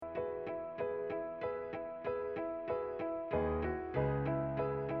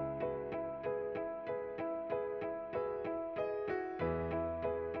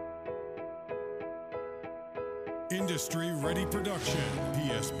Industry Ready Production.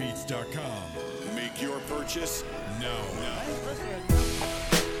 PSBeats.com. Make your purchase now.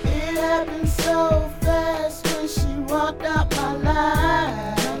 It happened so fast when she walked out my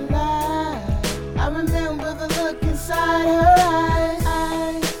life. I remember the look inside her eyes.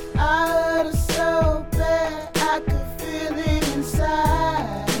 I hurt her so bad I could feel it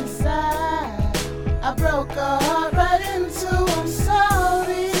inside. I broke her heart right into I'm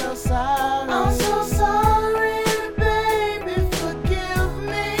sorry. So sorry. I'm so sorry, baby. Forgive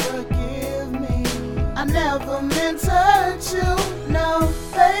me. I never meant to